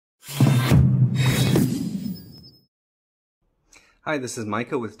Hi, this is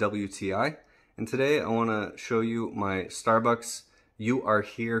Micah with WTI, and today I want to show you my Starbucks You Are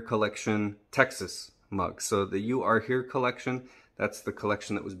Here collection Texas mug. So the You Are Here collection, that's the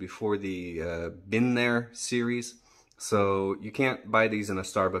collection that was before the Been There series. So you can't buy these in a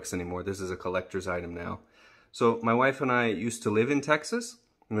Starbucks anymore. This is a collector's item now. So my wife and I used to live in Texas.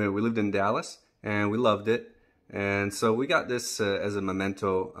 We lived in Dallas, and we loved it. And so we got this as a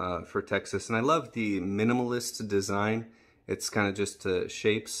memento for Texas. And I love the minimalist design. It's kind of just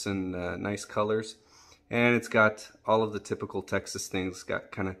shapes and nice colors. And it's got all of the typical Texas things. It's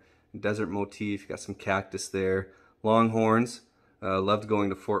got kind of desert motif, got some cactus there. Longhorns, loved going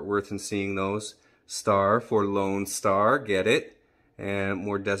to Fort Worth and seeing those. Star for Lone Star, get it? And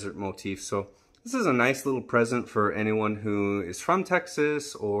more desert motif. So this is a nice little present for anyone who is from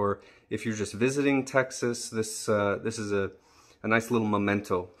Texas, or if you're just visiting Texas. This is a nice little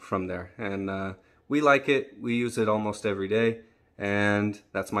memento from there. And we like it. We use it almost every day, and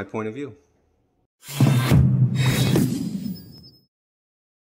that's my point of view.